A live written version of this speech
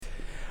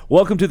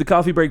Welcome to the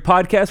Coffee Break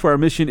Podcast, where our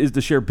mission is to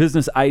share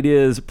business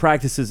ideas,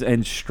 practices,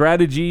 and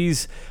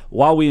strategies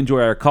while we enjoy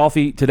our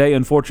coffee. Today,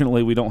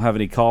 unfortunately, we don't have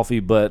any coffee,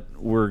 but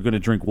we're going to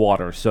drink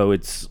water, so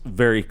it's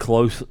very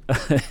close.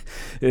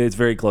 It's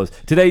very close.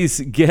 Today's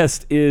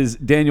guest is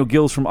Daniel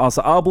Gills from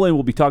Asa Abloy, and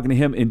we'll be talking to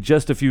him in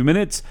just a few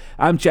minutes.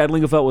 I'm Chad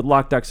Lingefeld with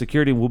Lockdock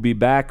Security, and we'll be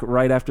back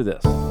right after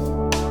this.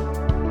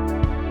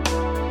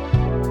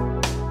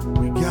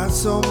 We got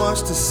so much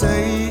to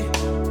say.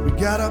 We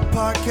got a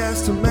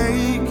podcast to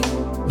make.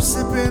 We're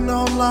sipping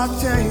on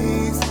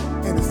lattes,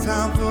 and it's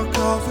time for a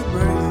coffee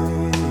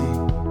break.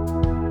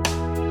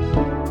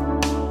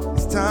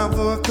 It's time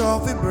for a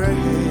coffee break.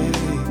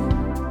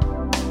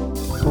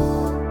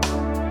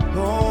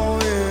 Oh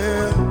yeah.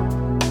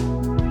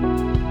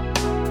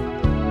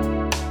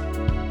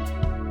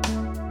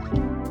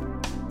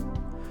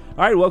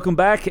 All right, welcome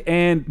back.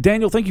 And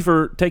Daniel, thank you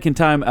for taking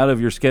time out of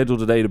your schedule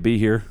today to be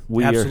here.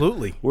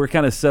 Absolutely. We're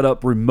kind of set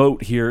up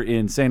remote here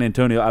in San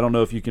Antonio. I don't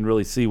know if you can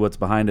really see what's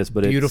behind us,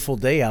 but Beautiful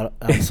day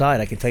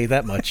outside, I can tell you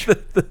that much.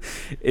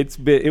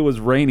 It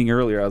was raining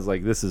earlier. I was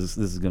like, this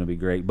is going to be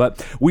great.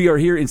 But we are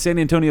here in San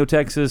Antonio,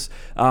 Texas,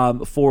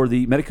 for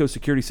the Medico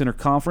Security Center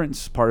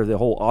Conference, part of the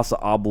whole Asa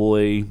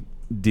Abloy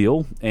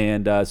deal,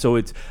 and so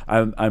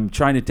I'm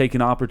trying to take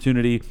an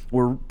opportunity.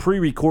 We're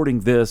pre-recording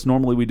this.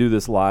 Normally we do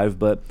this live,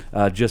 but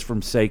just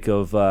from sake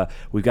of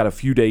we've got a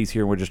few days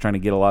here, and we're just trying to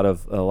get a lot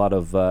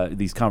of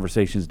these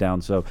conversations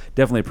down. So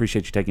definitely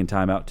appreciate you taking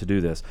time out to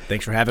do this.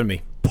 Thanks for having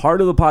me.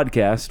 Part of the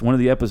podcast, one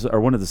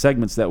of the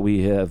segments that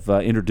we have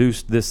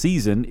introduced this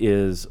season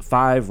is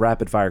 5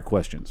 rapid-fire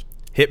questions.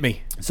 Hit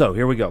me. So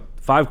here we go.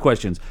 5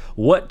 questions.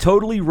 What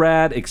totally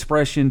rad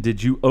expression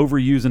did you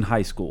overuse in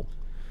high school?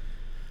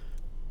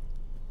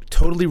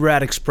 Totally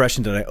rad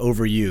expression that I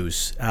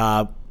overuse.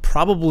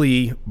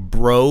 Probably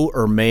bro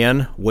or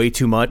man, way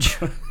too much.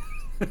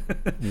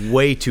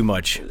 Way too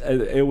much.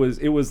 It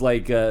was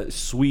like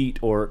sweet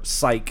or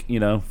psych,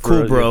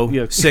 Cool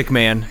bro, sick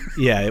man.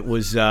 Yeah, it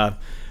was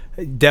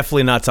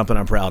definitely not something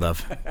I'm proud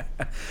of.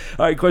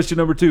 All right, question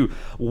number 2.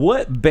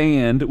 What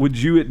band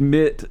would you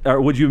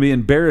be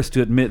embarrassed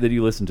to admit that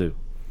you listen to?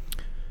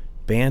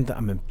 Band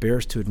I'm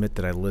embarrassed to admit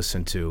that I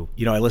listen to.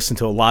 I listen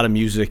to a lot of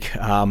music.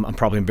 I'm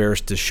probably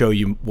embarrassed to show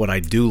you what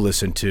I do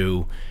listen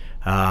to.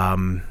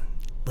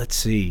 Let's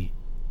see.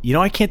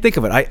 I can't think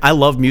of it. I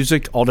love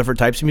music, all different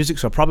types of music,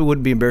 so I probably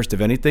wouldn't be embarrassed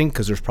of anything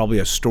because there's probably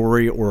a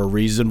story or a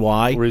reason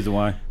why.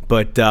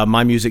 But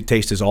my music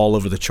taste is all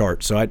over the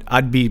chart, so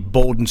I'd be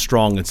bold and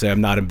strong and say I'm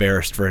not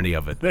embarrassed for any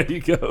of it. There you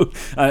go.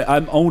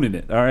 I'm owning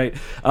it. All right.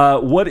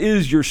 What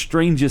is your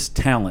strangest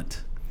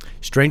talent?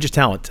 Strangest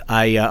talent.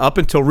 I up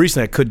until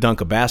recently, I could dunk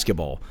a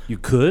basketball. You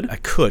could? I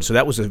could. So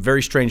that was a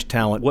very strange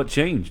talent. What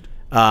changed?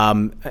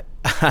 I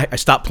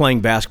stopped playing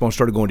basketball and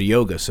started going to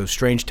yoga. So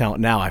strange talent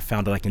now, I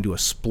found that I can do a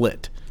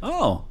split.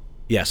 Oh.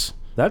 Yes.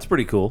 That's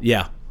pretty cool.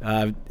 Yeah.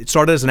 It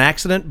started as an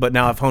accident, but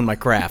now I've honed my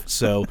craft.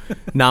 So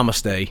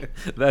namaste.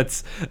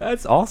 That's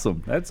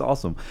awesome. That's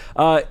awesome.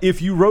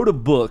 If you wrote a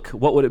book,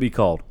 what would it be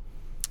called?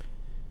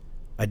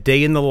 A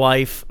Day in the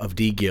Life of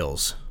D.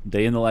 Gills.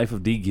 Day in the Life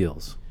of D.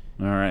 Gills.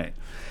 All right.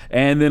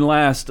 And then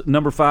last,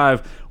 number 5,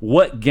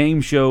 what game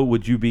show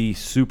would you be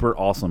super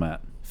awesome at?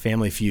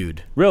 Family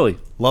Feud. Really?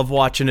 Love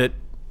watching it.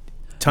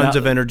 Tons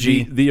of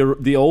energy.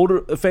 The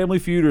older Family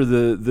Feud or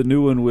the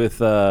new one with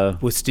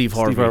Steve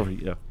Harvey. Steve Harvey,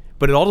 yeah.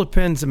 But it all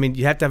depends. I mean,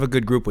 you have to have a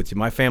good group with you.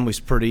 My family's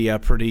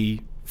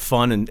pretty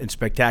fun and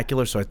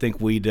spectacular, so I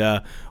think we'd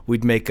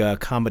make a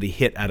comedy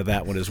hit out of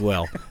that one as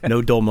well.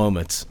 No dull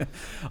moments.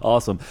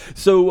 Awesome.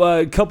 So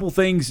a couple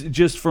things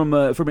just from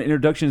an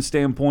introduction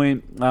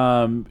standpoint.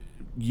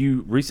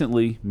 You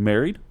recently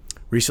married?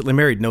 Recently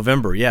married,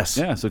 November, yes.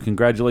 Yeah, so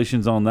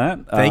congratulations on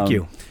that. Thank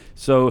you.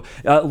 So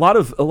a lot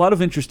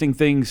of interesting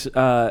things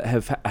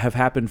have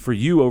happened for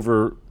you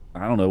over,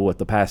 I don't know, what,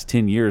 the past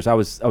 10 years. I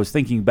was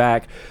thinking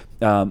back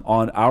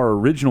on our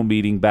original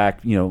meeting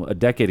back, a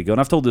decade ago, and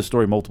I've told this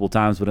story multiple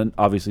times, but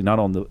obviously not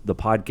on the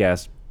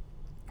podcast.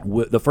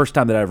 The first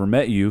time that I ever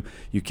met you,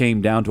 you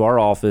came down to our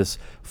office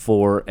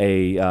for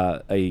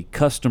a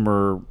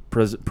customer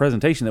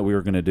presentation that we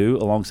were going to do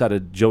alongside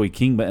of Joey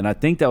Kingman, and I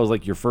think that was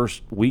like your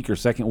first week or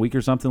second week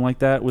or something like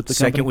that with the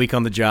second company. Week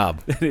on the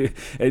job.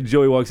 And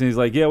Joey walks in, he's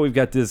like, "Yeah, we've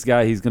got this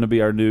guy. He's going to be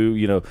our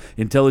new,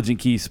 intelligent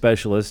key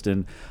specialist."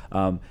 And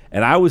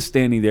I was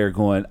standing there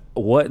going,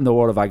 "What in the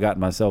world have I gotten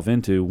myself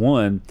into?"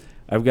 One,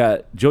 I've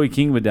got Joey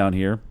Kingman down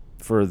here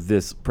for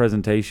this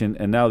presentation,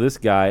 and now this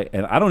guy,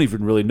 and I don't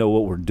even really know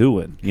what we're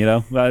doing.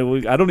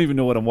 I don't even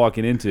know what I'm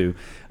walking into.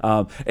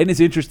 And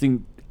it's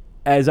interesting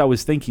as I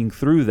was thinking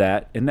through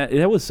that, and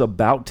that was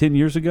about 10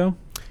 years ago.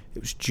 It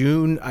was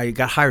June. I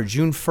got hired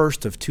June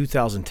 1st of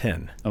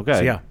 2010. Okay.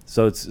 So, yeah.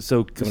 So it's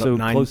so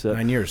close to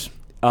 9 years.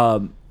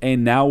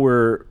 And now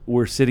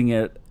we're sitting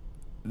at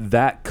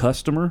that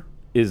customer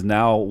is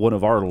now one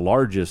of our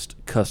largest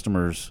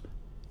customers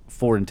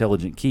for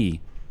Intelligent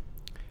Key.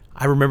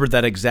 I remember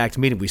that exact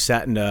meeting. We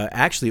sat in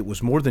actually, it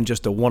was more than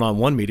just a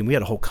one-on-one meeting. We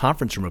had a whole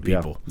conference room of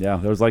people. Yeah,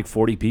 there was like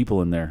 40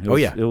 people in there.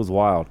 Yeah. It was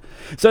wild.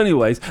 So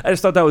anyways, I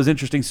just thought that was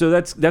interesting. So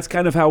that's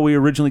kind of how we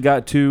originally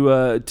got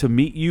to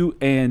meet you,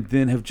 and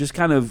then have just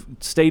kind of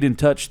stayed in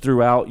touch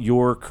throughout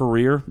your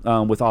career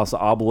with Assa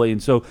Abloy.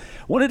 And so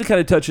wanted to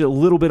kind of touch a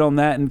little bit on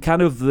that, and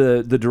kind of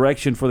the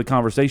direction for the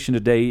conversation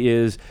today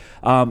is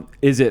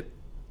it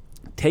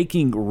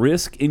taking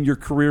risk in your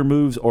career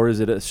moves, or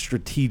is it a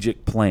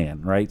strategic plan,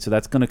 right? So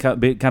that's going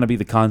to kind of be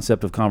the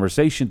concept of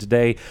conversation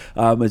today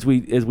as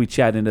we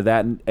chat into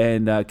that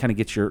and kind of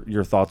get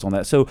your thoughts on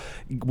that. So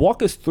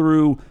walk us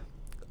through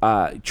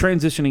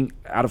transitioning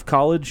out of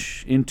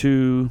college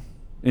into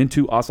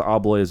Assa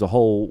Abloy as a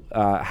whole.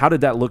 How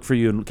did that look for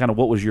you, and kind of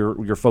what was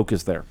your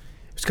focus there?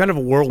 It's kind of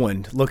a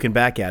whirlwind looking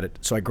back at it.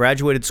 So I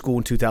graduated school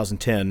in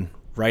 2010,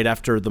 right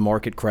after the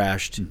market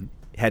crashed. Mm-hmm.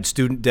 Had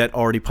student debt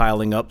already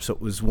piling up, so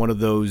it was one of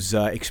those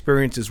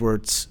experiences where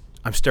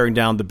I'm staring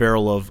down the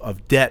barrel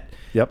of debt.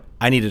 Yep.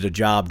 I needed a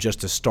job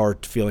just to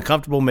start feeling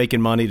comfortable, making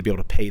money to be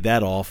able to pay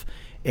that off.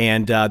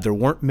 And there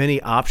weren't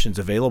many options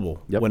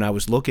available when I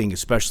was looking,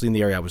 especially in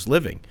the area I was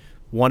living.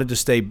 Wanted to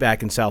stay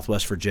back in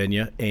Southwest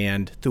Virginia,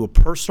 and through a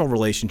personal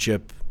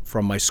relationship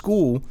from my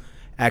school,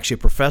 actually a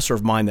professor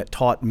of mine that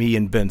taught me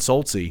and Ben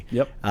Soltze,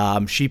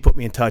 she put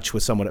me in touch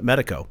with someone at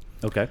Medico.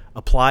 Okay.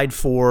 Applied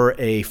for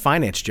a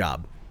finance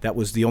job. That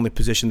was the only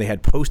position they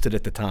had posted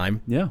at the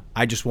time. Yeah.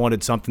 I just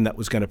wanted something that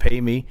was going to pay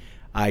me.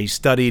 I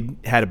studied,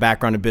 had a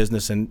background in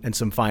business and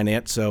some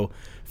finance, so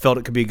felt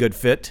it could be a good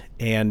fit.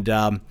 And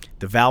the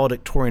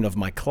valedictorian of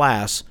my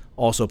class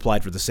also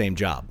applied for the same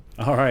job.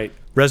 All right.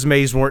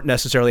 Resumes weren't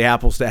necessarily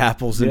apples to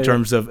apples in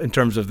terms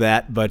of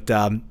that, but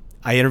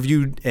I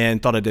interviewed and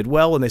thought I did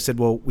well, and they said,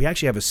 well, we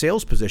actually have a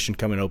sales position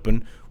coming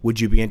open. Would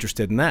you be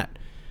interested in that?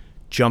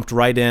 Jumped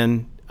right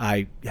in.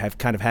 I have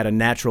kind of had a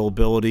natural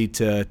ability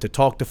to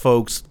talk to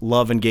folks,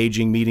 love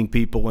engaging, meeting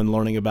people, and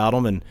learning about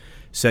them, and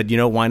said,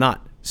 why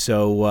not?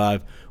 So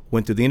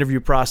went through the interview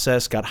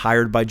process, got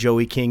hired by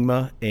Joey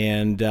Kingma,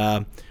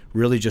 and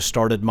really just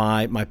started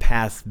my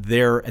path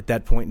there at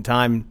that point in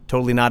time.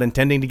 Totally not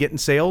intending to get in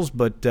sales,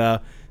 but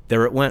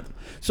there it went.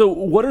 So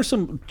what are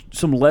some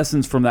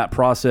lessons from that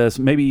process,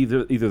 maybe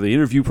either the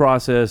interview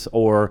process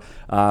or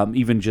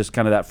even just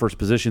kind of that first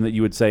position, that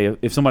you would say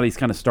if somebody's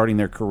kind of starting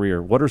their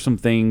career, what are some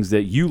things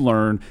that you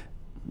learned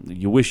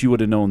you wish you would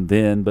have known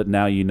then, but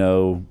now you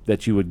know,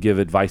 that you would give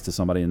advice to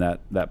somebody in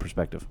that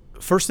perspective?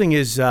 First thing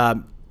is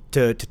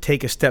to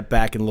take a step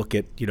back and look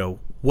at,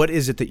 what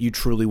is it that you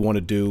truly want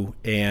to do,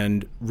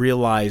 and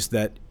realize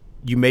that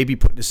you may be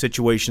put into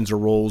situations or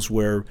roles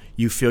where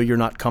you feel you're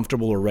not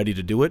comfortable or ready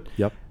to do it.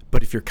 Yep.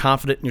 But if you're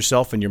confident in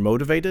yourself and you're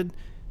motivated,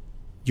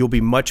 you'll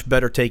be much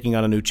better taking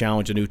on a new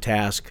challenge, a new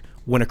task,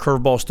 when a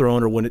curveball's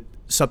thrown or when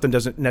something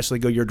doesn't necessarily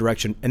go your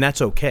direction, and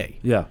that's okay.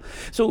 Yeah.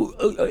 So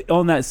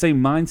on that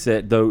same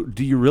mindset, though,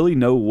 do you really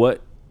know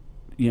what,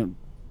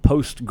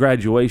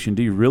 post-graduation,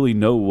 do you really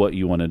know what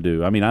you want to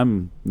do? I mean,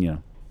 I'm,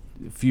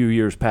 a few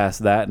years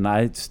past that, and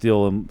I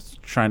still am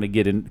trying to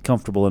get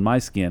comfortable in my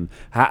skin.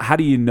 How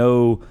do you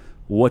know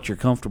what you're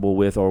comfortable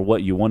with or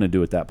what you want to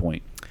do at that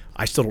point?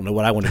 I still don't know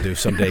what I want to do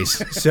some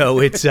days. So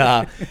it's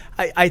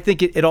I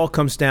think it all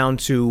comes down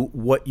to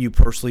what you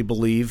personally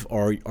believe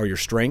are your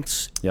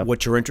strengths,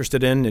 what you're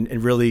interested in,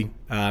 and really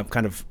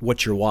kind of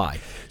what's your why.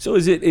 So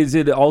is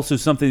it also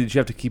something that you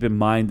have to keep in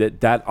mind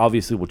that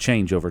obviously will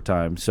change over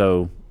time?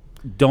 So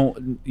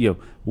don't,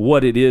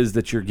 what it is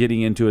that you're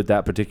getting into at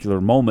that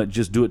particular moment,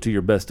 just do it to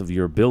your best of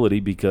your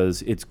ability,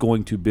 because it's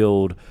going to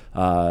build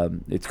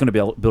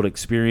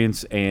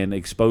experience and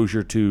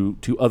exposure to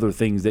other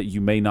things that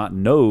you may not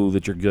know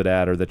that you're good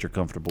at or that you're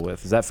comfortable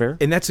with. Is that fair?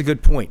 And that's a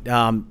good point.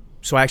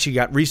 So I actually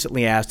got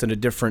recently asked in a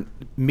different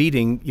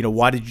meeting,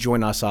 why did you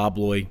join Assa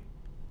Abloy?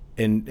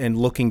 And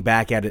looking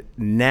back at it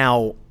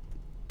now,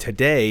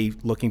 today,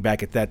 looking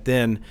back at that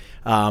then,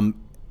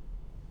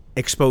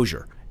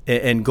 exposure.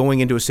 And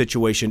going into a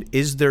situation,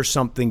 is there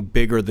something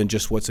bigger than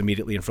just what's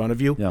immediately in front of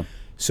you? Yeah.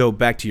 So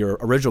back to your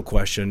original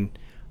question,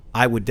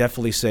 I would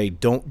definitely say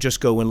don't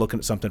just go in looking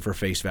at something for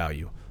face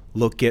value.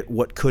 Look at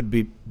what could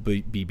be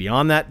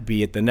beyond that,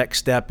 be it the next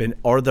step, and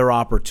are there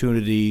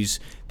opportunities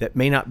that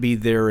may not be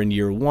there in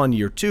year one,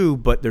 year two,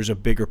 but there's a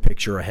bigger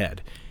picture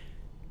ahead.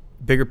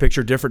 Bigger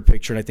picture, different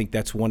picture, and I think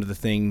that's one of the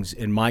things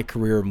in my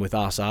career and with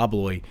Assa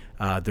Abloy,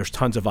 there's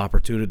tons of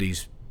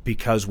opportunities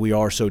because we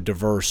are so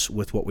diverse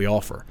with what we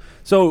offer.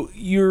 So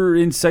you're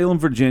in Salem,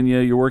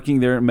 Virginia. You're working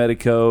there at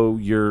Medico.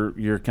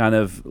 You're kind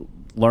of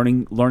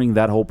learning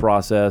that whole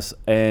process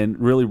and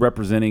really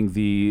representing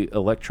the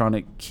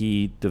electronic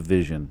key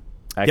division.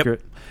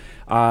 Accurate?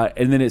 Yep.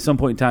 And then at some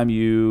point in time,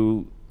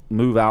 you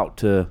move out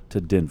to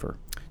Denver.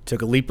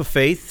 Took a leap of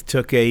faith.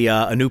 Took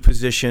a new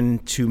position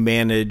to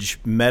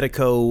manage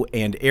Medico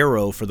and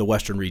Aero for the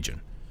Western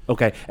region.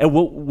 Okay. And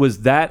what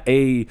was that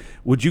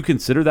would you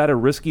consider that a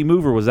risky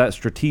move, or was that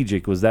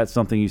strategic? Was that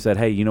something you said,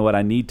 hey, you know what,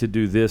 I need to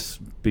do this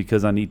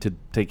because I need to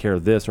take care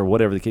of this, or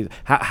whatever the case?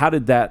 How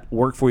did that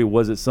work for you?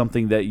 Was it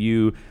something that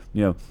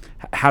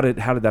how did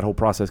that whole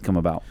process come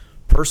about?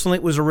 Personally,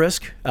 it was a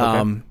risk.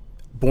 Born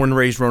and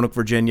raised Roanoke,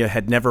 Virginia,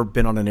 had never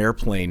been on an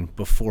airplane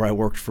before I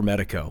worked for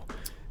Medico.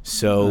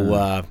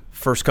 So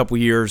first couple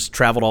years,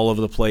 traveled all over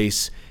the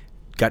place,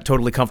 got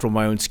totally comfortable in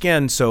my own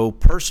skin. So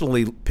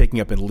personally, picking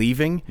up and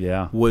leaving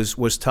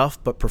was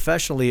tough, but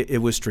professionally, it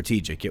was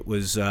strategic. It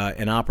was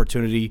an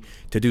opportunity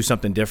to do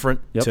something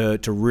different,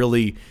 to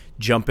really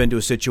jump into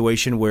a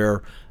situation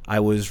where I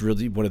was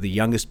really one of the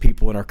youngest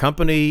people in our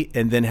company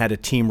and then had a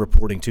team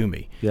reporting to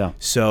me.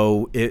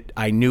 So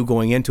I knew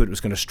going into it was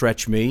going to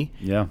stretch me.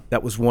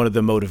 That was one of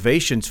the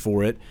motivations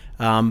for it,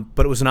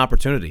 but it was an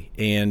opportunity,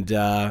 and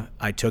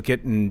I took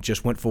it and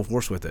just went full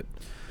force with it.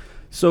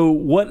 So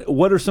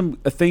what are some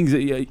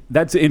things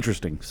that's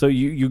interesting? So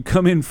you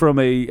come in from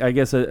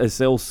a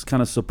sales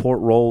kind of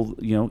support role,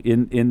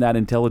 in that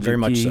intelligent very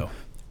much key, so,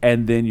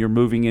 and then you're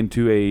moving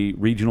into a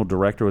regional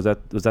director. Was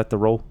that the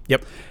role?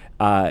 Yep.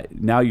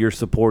 Now you're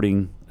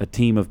supporting a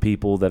team of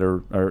people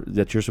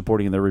that you're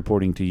supporting, and they're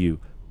reporting to you.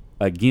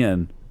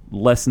 Again,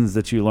 lessons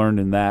that you learned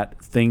in that,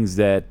 things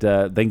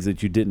that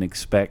you didn't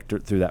expect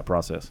through that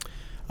process.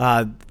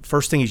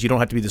 First thing is you don't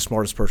have to be the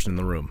smartest person in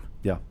the room.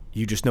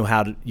 You just you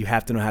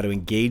have to know how to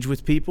engage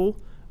with people,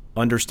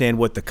 understand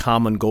what the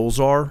common goals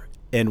are,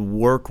 and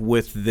work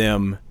with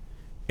them.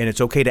 And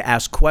it's okay to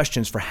ask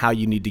questions for how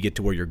you need to get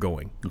to where you're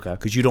going.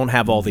 Because you don't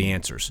have all the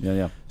answers.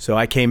 So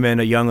I came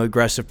in a young,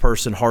 aggressive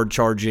person, hard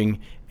charging,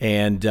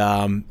 and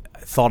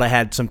thought I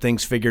had some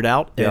things figured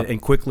out, and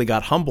quickly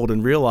got humbled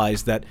and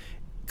realized that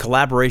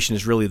collaboration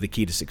is really the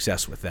key to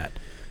success with that.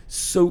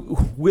 So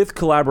with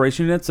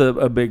collaboration, that's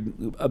a big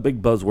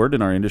buzzword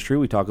in our industry.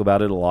 We talk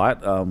about it a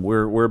lot.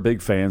 We're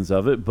big fans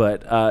of it,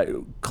 but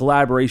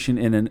collaboration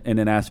in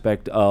an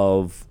aspect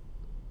of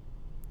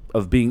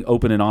being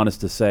open and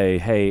honest to say,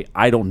 hey,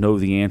 I don't know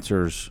the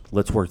answers.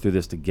 Let's work through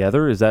this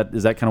together. Is that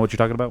kind of what you're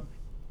talking about?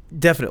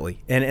 Definitely.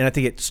 And I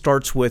think it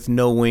starts with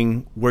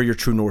knowing where your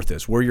true north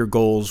is, where are your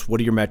goals, what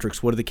are your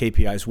metrics, what are the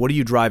KPIs, what are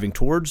you driving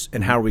towards,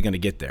 and how are we going to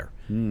get there?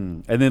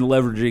 And then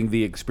leveraging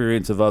the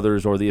experience of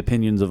others or the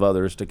opinions of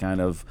others to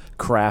kind of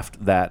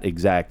craft that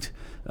exact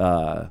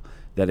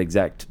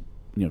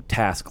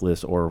task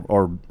list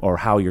or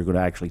how you're going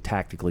to actually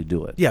tactically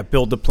do it. Yeah,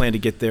 build the plan to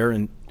get there.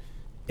 And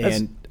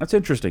that's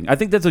interesting. I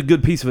think that's a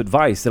good piece of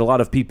advice that a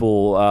lot of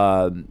people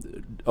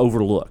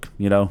overlook.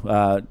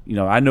 I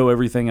know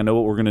everything. I know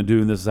what we're going to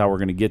do, and this is how we're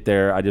going to get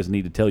there. I just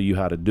need to tell you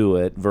how to do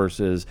it.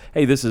 Versus,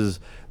 hey, this is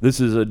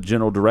a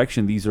general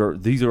direction. These are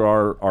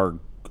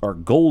our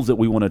goals that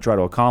we want to try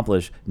to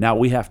accomplish. Now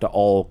we have to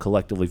all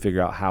collectively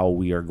figure out how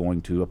we are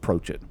going to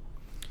approach it.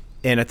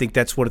 And I think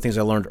that's one of the things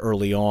I learned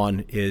early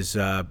on is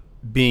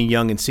being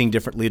young and seeing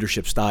different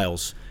leadership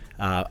styles.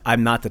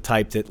 I'm not the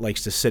type that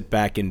likes to sit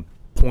back and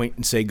point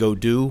and say, go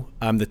do.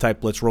 I'm the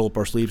type, let's roll up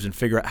our sleeves and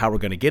figure out how we're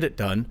going to get it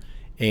done,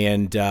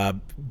 and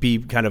be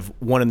kind of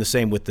one and the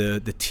same with the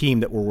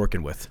team that we're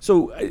working with.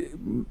 So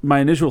my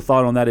initial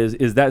thought on that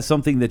is that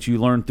something that you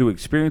learned through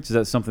experience? Is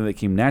that something that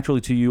came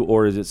naturally to you,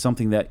 or is it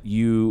something that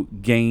you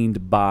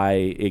gained by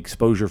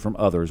exposure from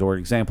others or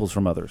examples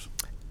from others?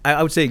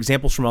 I would say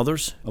examples from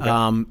others,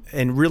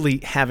 and really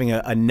having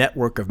a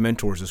network of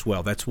mentors as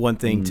well. That's one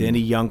thing to any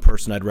young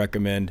person I'd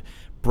recommend.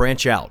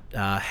 Branch out.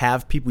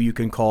 Have people you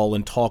can call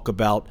and talk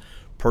about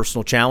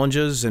personal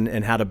challenges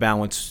and how to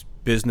balance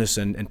business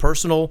and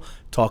personal.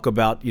 Talk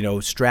about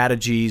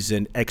strategies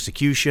and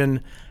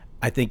execution.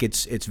 I think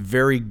it's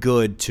very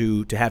good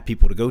to have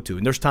people to go to.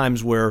 And there's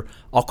times where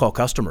I'll call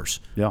customers.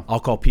 I'll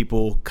call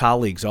people,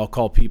 colleagues. I'll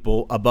call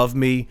people above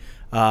me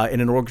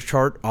in an org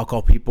chart. I'll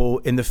call people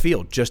in the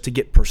field just to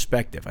get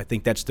perspective. I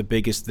think that's the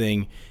biggest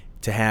thing,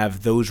 to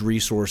have those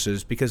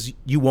resources, because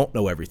you won't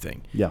know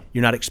everything. You're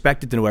not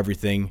expected to know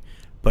everything,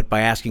 but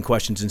by asking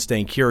questions and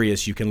staying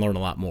curious, you can learn a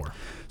lot more.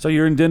 So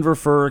you're in Denver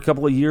for a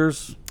couple of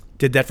years?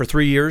 Did that for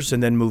 3 years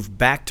and then moved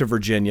back to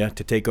Virginia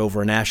to take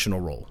over a national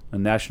role. A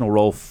national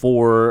role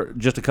for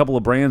just a couple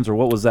of brands, or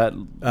what was that?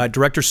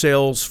 Director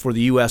sales for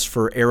the U.S.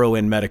 for Aero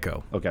and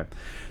Medico. Okay.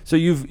 So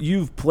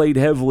you've played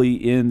heavily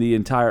in the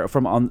entire,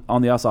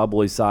 on the Assa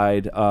Abloy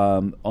side,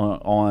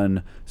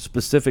 on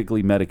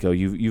specifically Medico.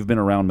 You've been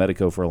around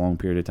Medico for a long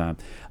period of time.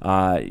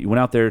 You went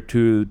out there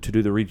to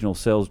do the regional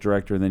sales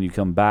director, and then you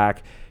come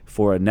back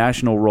for a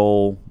national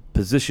role,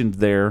 positioned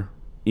there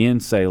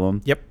in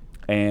Salem. Yep.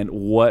 And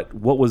what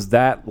was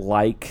that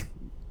like,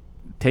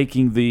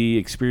 taking the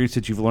experience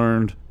that you've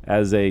learned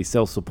as a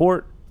sales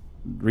support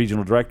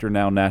regional director,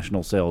 now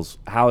national sales?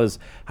 How is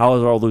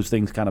all those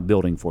things kind of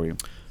building for you?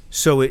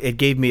 So it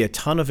gave me a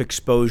ton of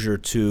exposure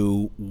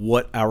to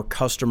what our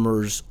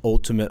customers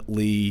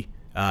ultimately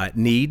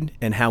need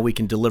and how we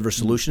can deliver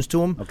solutions to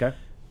them. Okay.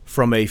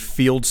 From a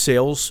field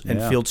sales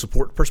and field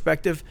support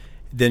perspective.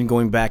 Then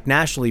going back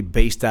nationally,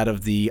 based out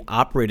of the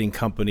operating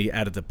company,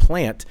 out of the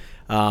plant,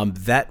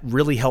 that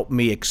really helped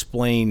me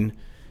explain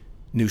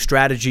new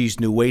strategies,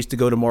 new ways to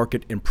go to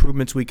market,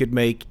 improvements we could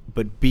make,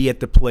 but be at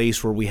the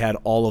place where we had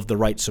all of the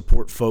right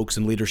support folks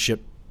and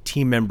leadership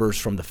team members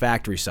from the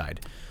factory side.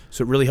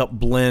 So it really helped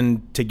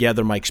blend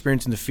together my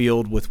experience in the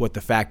field with what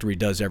the factory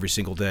does every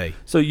single day.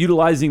 So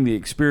utilizing the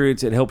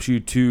experience, it helps you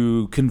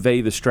to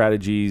convey the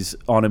strategies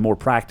on a more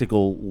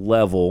practical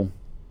level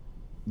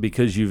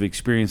because you've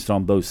experienced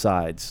on both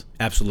sides.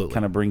 Absolutely.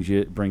 Kind of brings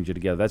you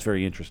together. That's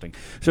very interesting.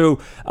 So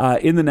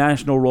in the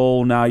national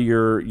role now,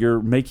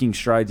 you're making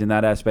strides in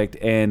that aspect.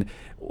 And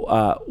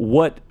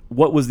what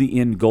was the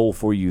end goal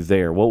for you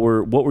there? What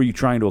were you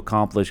trying to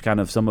accomplish? Kind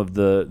of some of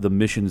the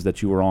missions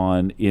that you were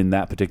on in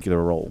that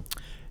particular role.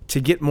 To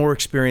get more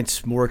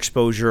experience, more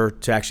exposure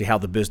to actually how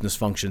the business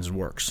functions and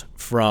works,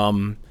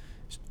 from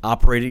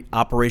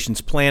operations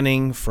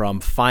planning, from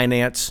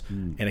finance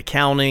and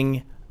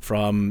accounting,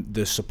 from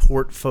the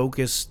support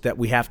focus that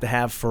we have to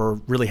have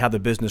for really how the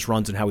business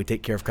runs and how we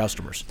take care of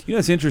customers. You know,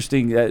 it's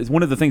interesting. It's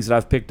one of the things that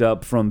I've picked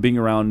up from being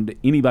around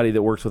anybody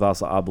that works with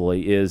Assa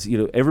Abloy is,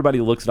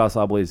 everybody looks at Assa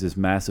Abloy as this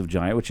massive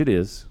giant, which it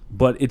is,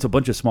 but it's a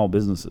bunch of small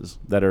businesses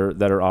that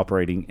are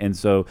operating. And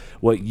so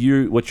what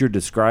you're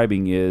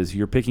describing is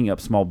you're picking up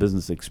small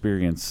business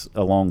experience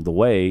along the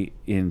way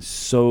in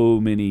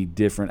so many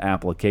different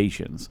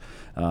applications.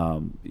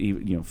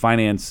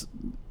 Finance,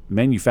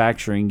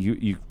 manufacturing,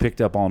 you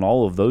picked up on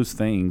all of those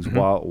things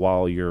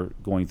while you're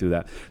going through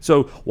that.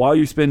 So while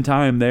you spend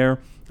time there,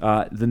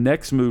 the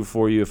next move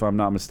for you, if I'm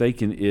not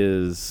mistaken,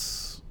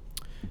 is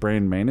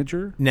brand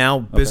manager? Now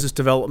business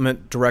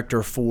development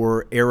director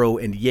for Arrow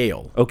and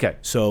Yale. Okay.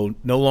 So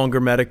no longer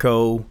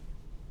Medico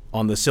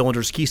on the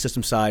cylinders key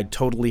system side,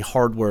 totally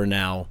hardware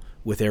now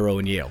with Arrow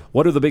and Yale.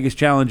 What are the biggest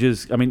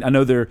challenges? I mean, I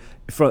know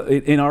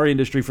in our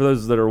industry, for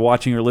those that are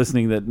watching or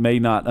listening that may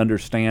not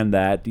understand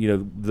that,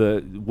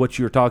 what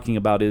you're talking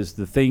about is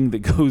the thing that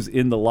goes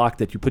in the lock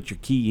that you put your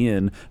key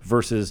in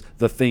versus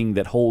the thing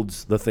that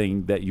holds the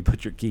thing that you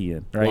put your key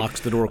in, right? Locks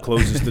the door,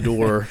 closes the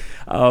door.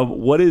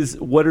 What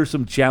are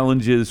some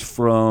challenges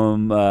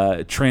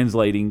from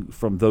translating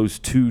from those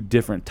two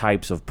different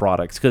types of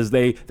products? Because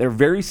they're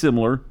very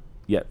similar,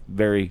 yet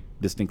very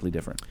distinctly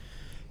different.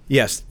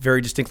 Yes,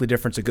 very distinctly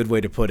different. It's a good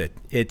way to put it.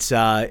 It's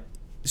so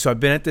I've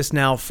been at this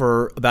now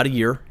for about a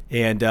year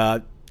and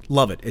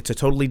love it. It's a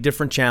totally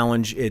different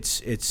challenge.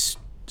 It's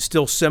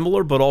still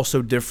similar, but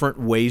also different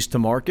ways to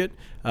market.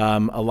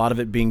 A lot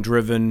of it being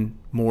driven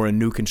more in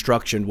new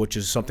construction, which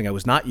is something I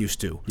was not used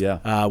to.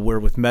 Yeah. Where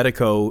with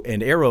Medico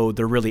and Arrow,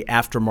 they're really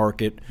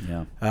aftermarket,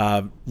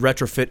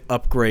 retrofit,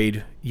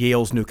 upgrade,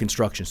 Yale's new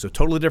construction. So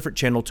totally different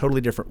channel,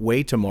 totally different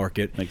way to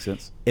market. Makes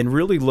sense. And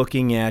really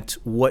looking at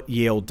what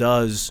Yale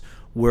does,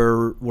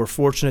 we're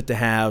fortunate to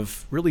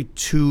have really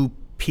two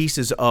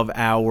pieces of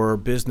our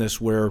business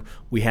where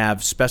we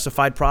have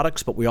specified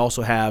products, but we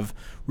also have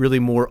really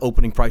more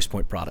opening price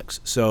point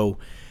products. So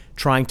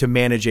trying to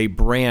manage a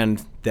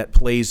brand that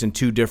plays in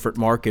two different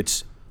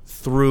markets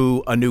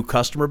through a new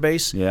customer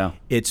base,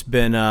 it's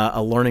been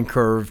a learning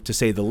curve to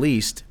say the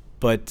least,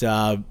 but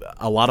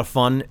a lot of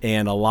fun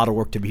and a lot of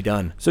work to be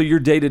done. So your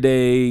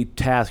day-to-day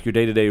task, your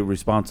day-to-day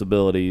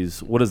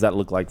responsibilities, what does that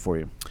look like for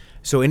you?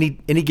 So any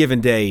given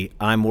day,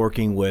 I'm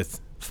working with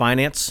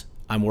finance,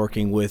 I'm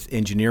working with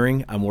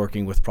engineering, I'm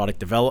working with product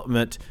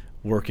development,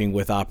 working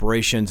with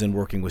operations, and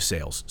working with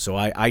sales. So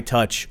I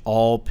touch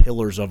all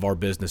pillars of our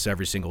business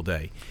every single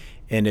day.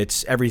 And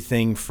it's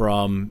everything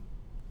from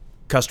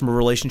customer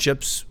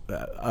relationships,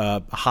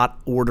 a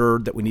hot order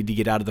that we need to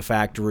get out of the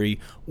factory,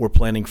 or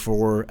planning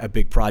for a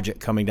big project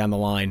coming down the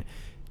line,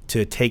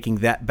 to taking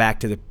that back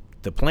to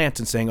the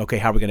plants and saying, okay,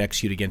 how are we going to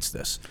execute against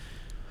this?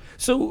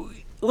 So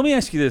let me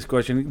ask you this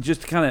question,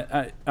 just kind of,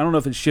 I don't know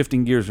if it's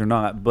shifting gears or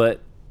not,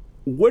 but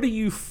what do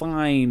you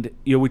find,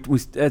 we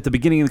at the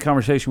beginning of the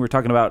conversation, we were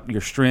talking about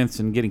your strengths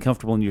and getting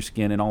comfortable in your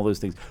skin and all those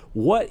things.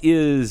 What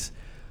is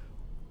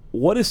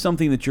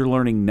something that you're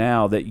learning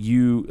now that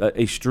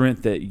a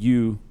strength that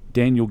you,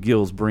 Daniel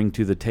Gills, bring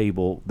to the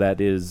table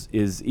that is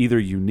either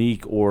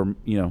unique or,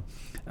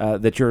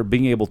 that you're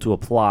being able to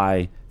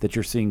apply, that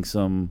you're seeing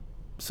some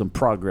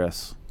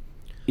progress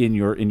in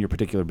your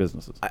particular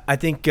businesses? I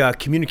think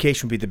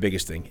communication would be the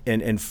biggest thing,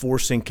 and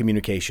forcing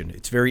communication.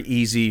 It's very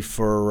easy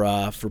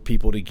for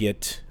people to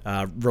get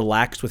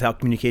relaxed with how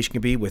communication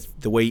can be. With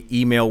the way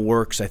email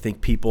works, I think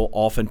people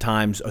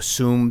oftentimes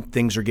assume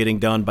things are getting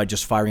done by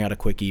just firing out a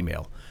quick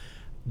email.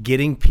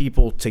 Getting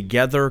people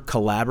together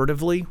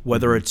collaboratively,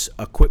 whether it's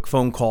a quick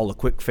phone call, a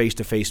quick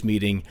face-to-face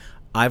meeting,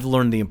 I've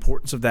learned the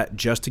importance of that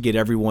just to get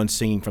everyone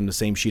singing from the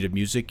same sheet of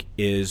music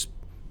is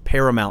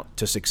paramount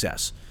to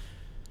success.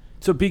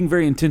 So being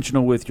very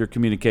intentional with your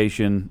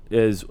communication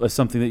is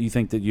something that you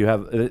think that you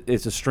have.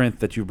 It's a strength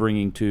that you're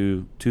bringing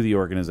to the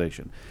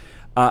organization.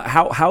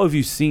 How have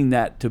you seen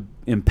that to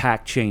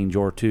impact change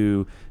or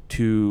to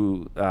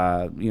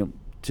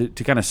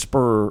kind of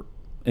spur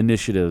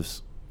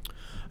initiatives?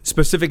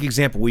 Specific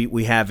example: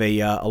 we have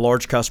a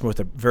large customer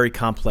with a very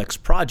complex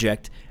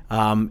project,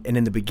 and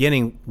in the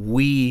beginning,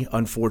 we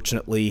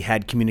unfortunately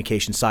had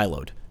communication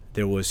siloed.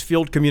 There was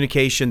field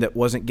communication that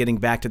wasn't getting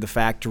back to the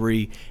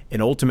factory,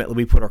 And ultimately,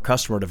 we put our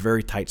customer at a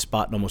very tight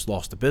spot and almost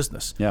lost the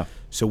business. Yeah.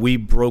 So we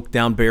broke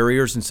down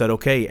barriers and said,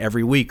 okay,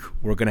 every week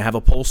we're going to have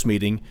a pulse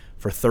meeting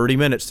for 30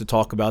 minutes to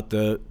talk about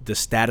the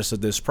status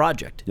of this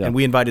project. Yeah. And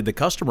we invited the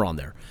customer on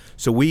there.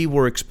 So we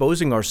were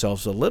exposing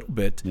ourselves a little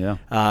bit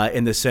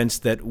in the sense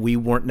that we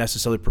weren't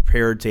necessarily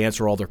prepared to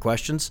answer all their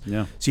questions.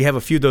 Yeah. So you have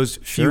a few of those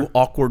few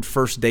awkward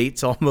first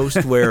dates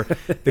almost where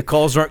the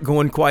calls aren't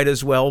going quite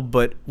as well,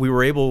 but we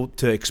were able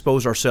to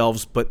expose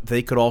ourselves, but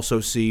they could also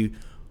see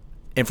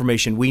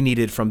information we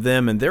needed from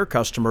them and their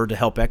customer to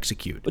help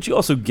execute. But you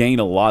also gain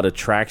a lot of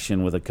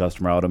traction with a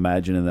customer, I would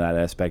imagine, in that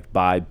aspect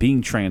by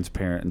being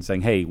transparent and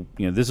saying, "Hey,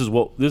 this is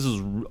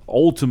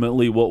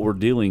ultimately what we're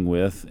dealing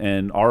with,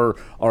 and our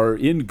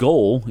end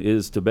goal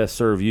is to best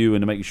serve you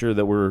and to make sure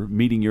that we're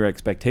meeting your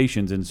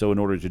expectations. And so, in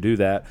order to do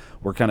that,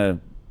 we're kind of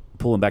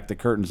pulling back the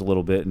curtains a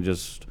little bit and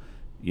just,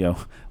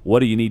 what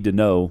do you need to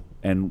know,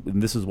 and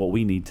this is what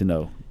we need to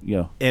know."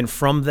 And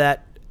from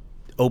that,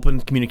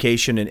 open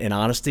communication and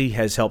honesty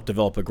has helped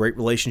develop a great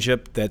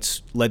relationship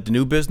that's led to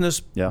new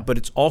business. Yeah. But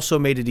it's also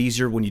made it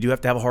easier when you do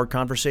have to have a hard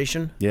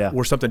conversation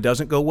where something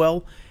doesn't go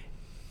well.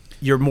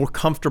 You're more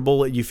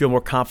comfortable, you feel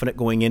more confident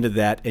going into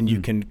that, and you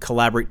can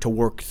collaborate to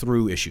work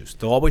through issues.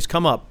 They'll always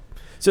come up.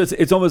 So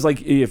it's almost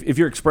like if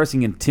you're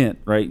expressing intent,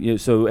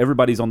 right? So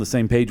everybody's on the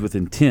same page with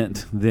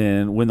intent,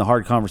 then when the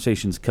hard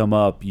conversations come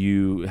up,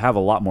 you have a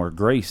lot more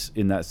grace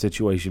in that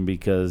situation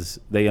because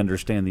they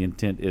understand the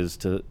intent is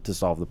to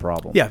solve the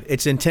problem. Yeah,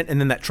 it's intent, and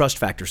then that trust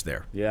factor's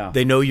there. Yeah.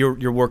 They know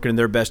you're working in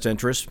their best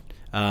interest.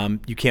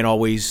 You can't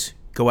always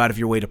go out of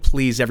your way to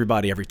please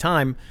everybody every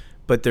time,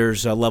 but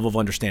there's a level of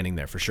understanding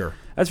there for sure.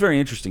 That's very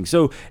interesting.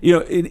 So,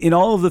 in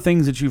all of the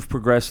things that you've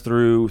progressed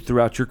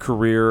throughout your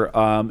career,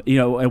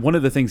 and one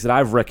of the things that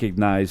I've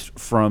recognized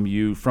from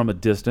you from a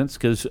distance,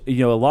 because,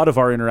 a lot of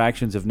our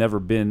interactions have never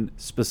been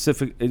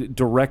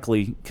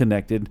directly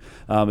connected.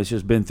 It's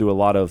just been through a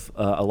lot of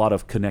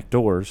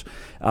connectors.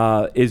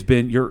 Has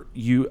been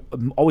you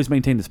always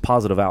maintain this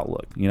positive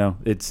outlook.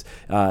 It's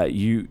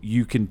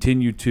you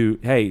continue to,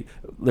 hey,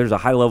 there's a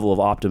high level of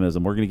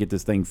optimism. We're going to get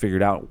this thing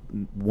figured out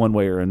one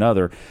way or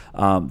another,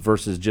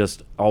 versus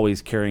just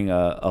always carrying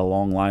a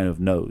long line of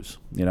no's,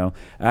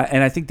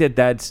 and I think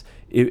that's,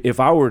 if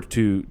I were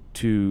to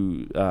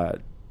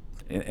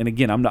and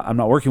again, I'm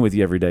not working with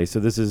you every day, so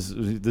this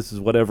is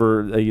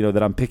whatever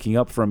that I'm picking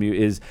up from you,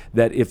 is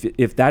that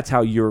if that's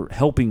how you're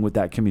helping with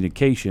that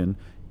communication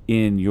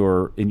in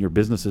your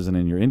businesses and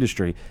in your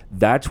industry,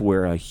 that's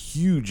where a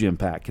huge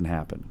impact can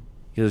happen,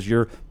 because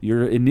you're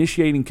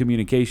initiating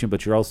communication,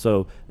 but you're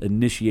also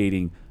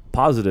initiating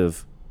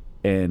positive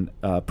and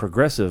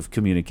progressive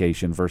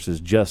communication versus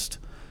just,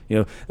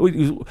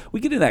 we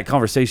get in that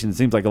conversation, it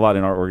seems like a lot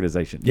in our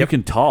organization. Yep. You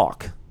can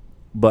talk,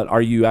 but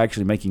are you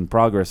actually making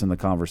progress in the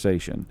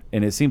conversation?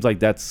 And it seems like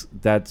that's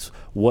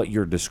what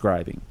you're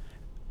describing.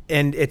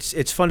 And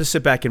it's fun to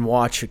sit back and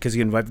watch, because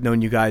again, I've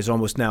known you guys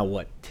almost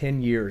now,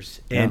 10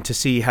 years, and to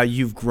see how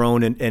you've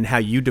grown and how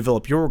you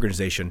develop your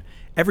organization.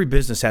 Every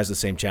business has the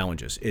same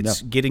challenges.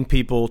 It's getting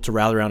people to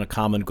rally around a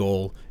common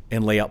goal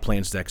and lay out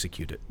plans to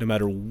execute it. No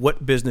matter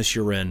what business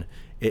you're in,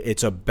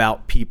 it's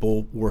about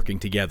people working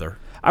together.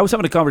 I was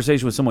having a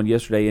conversation with someone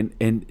yesterday,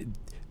 and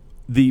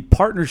the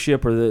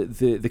partnership or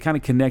the kind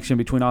of connection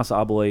between Assa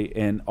Abloy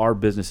and our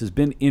business has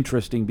been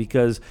interesting,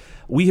 because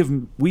we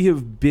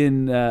have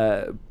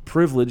been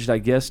privileged, I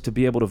guess, to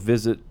be able to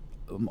visit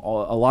a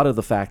lot of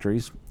the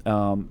factories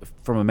from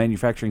a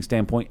manufacturing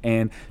standpoint,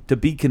 and to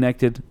be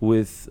connected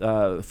with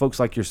folks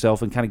like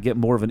yourself and kind of get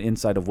more of an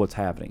insight of what's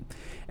happening.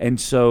 And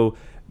so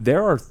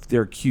there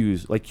are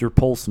cues, like your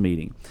pulse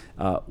meeting.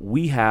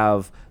 We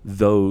have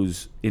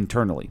those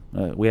internally.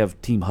 We have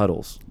team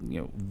huddles,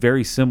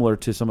 very similar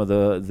to some of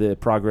the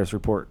progress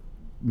report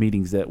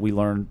meetings that we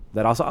learned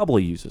that Assa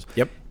Abloy uses.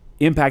 Yep.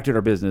 Impacted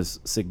our business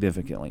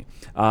significantly.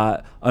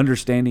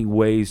 Understanding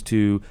ways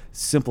to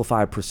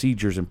simplify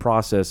procedures and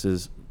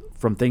processes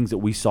from things that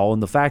we saw in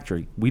the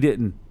factory. We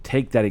didn't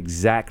take that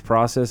exact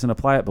process and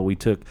apply it, but we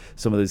took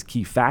some of those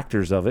key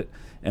factors of it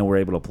and were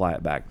able to apply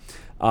it back.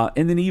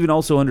 And then even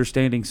also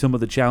understanding some of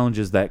the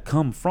challenges that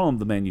come from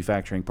the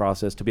manufacturing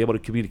process to be able to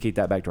communicate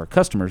that back to our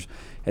customers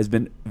has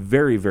been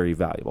very, very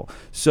valuable.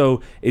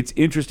 So it's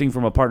interesting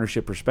from a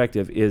partnership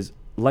perspective is,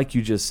 like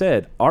you just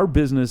said, our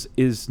business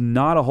is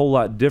not a whole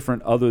lot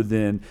different other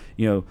than,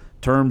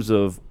 terms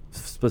of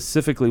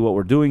specifically what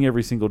we're doing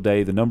every single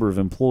day, the number of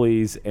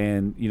employees,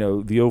 and,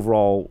 the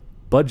overall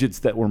budgets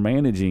that we're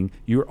managing.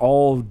 You're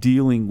all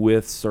dealing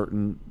with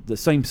the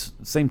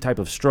same type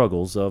of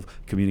struggles of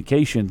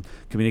communication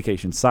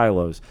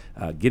silos,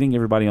 getting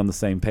everybody on the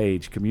same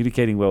page,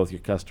 communicating well with your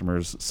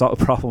customers,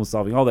 problem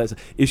solving, all that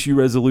issue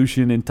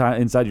resolution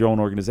inside your own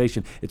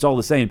organization. It's all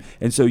the same.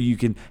 And so you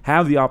can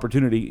have the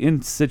opportunity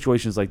in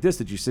situations like this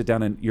that you sit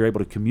down and you're able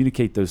to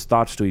communicate those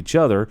thoughts to each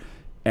other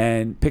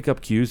and pick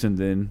up cues and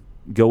then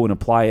go and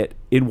apply it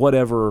in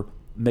whatever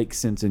makes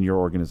sense in your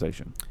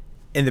organization.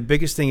 And the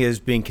biggest thing is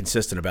being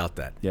consistent about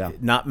that. Yeah.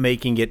 Not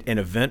making it an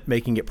event,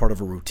 making it part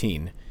of a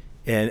routine.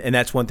 And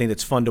that's one thing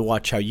that's fun to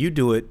watch how you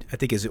do it. I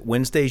think, is it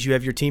Wednesdays you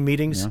have your team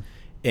meetings? Yeah.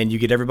 and you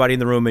get everybody in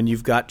the room, and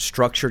you've got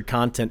structured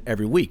content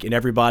every week, and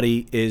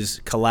everybody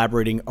is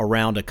collaborating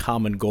around a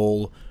common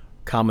goal,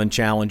 common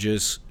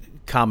challenges,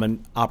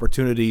 common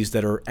opportunities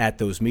that are at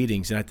those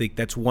meetings. And I think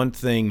that's one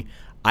thing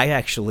I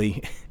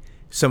actually,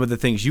 some of the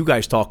things you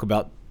guys talk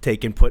about,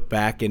 take and put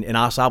back. And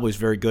Asabu is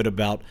very good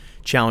about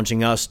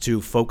challenging us to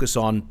focus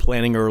on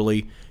planning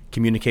early,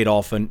 communicate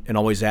often, and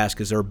always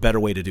ask, is there a better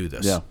way to do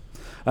this? Yeah,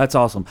 that's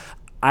awesome.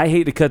 I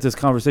hate to cut this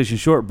conversation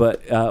short,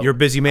 but you're a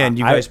busy man.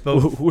 You guys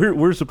both.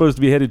 We're supposed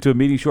to be headed to a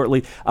meeting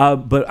shortly,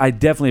 but I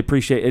definitely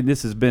appreciate, and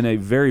this has been a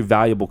very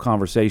valuable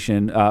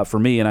conversation for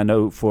me, and I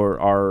know for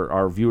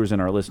our viewers and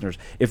our listeners.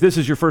 If this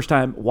is your first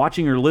time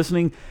watching or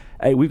listening,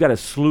 hey, we've got a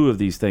slew of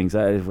these things.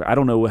 I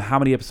don't know how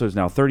many episodes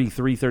now,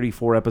 33,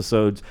 34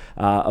 episodes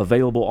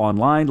available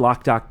online,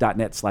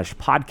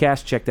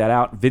 lockdoc.net/podcast. Check that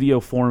out. Video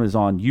form is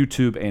on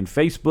YouTube and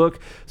Facebook,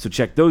 so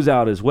check those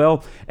out as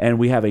well. And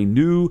we have a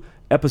new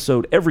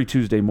episode every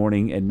Tuesday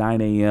morning at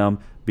 9 a.m.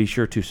 Be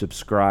sure to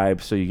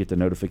subscribe so you get the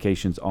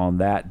notifications on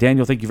that.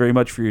 Daniel, thank you very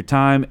much for your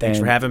time. Thanks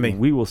for having me.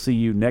 We will see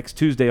you next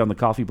Tuesday on the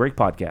Coffee Break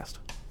Podcast.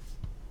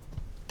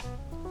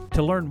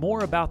 To learn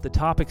more about the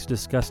topics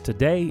discussed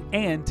today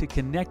and to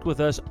connect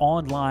with us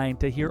online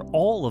to hear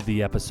all of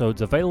the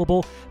episodes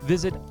available,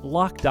 visit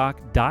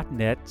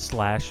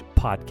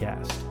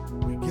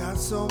lockdoc.net/podcast. We got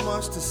so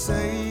much to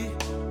say.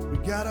 We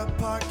got a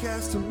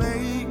podcast to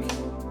make.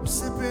 We're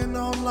sipping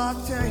on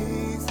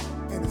lattes,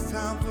 and it's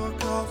time for a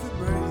coffee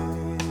break.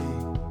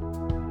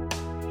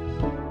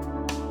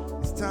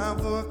 It's time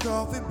for a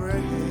coffee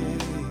break.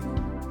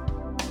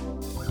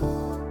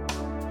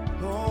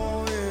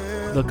 Oh,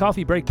 yeah. The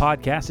Coffee Break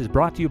Podcast is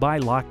brought to you by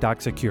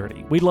LockDoc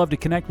Security. We'd love to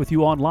connect with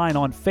you online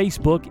on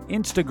Facebook,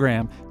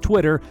 Instagram,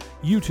 Twitter,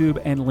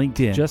 YouTube, and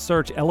LinkedIn. Just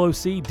search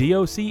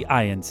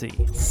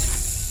LOCDOCINC.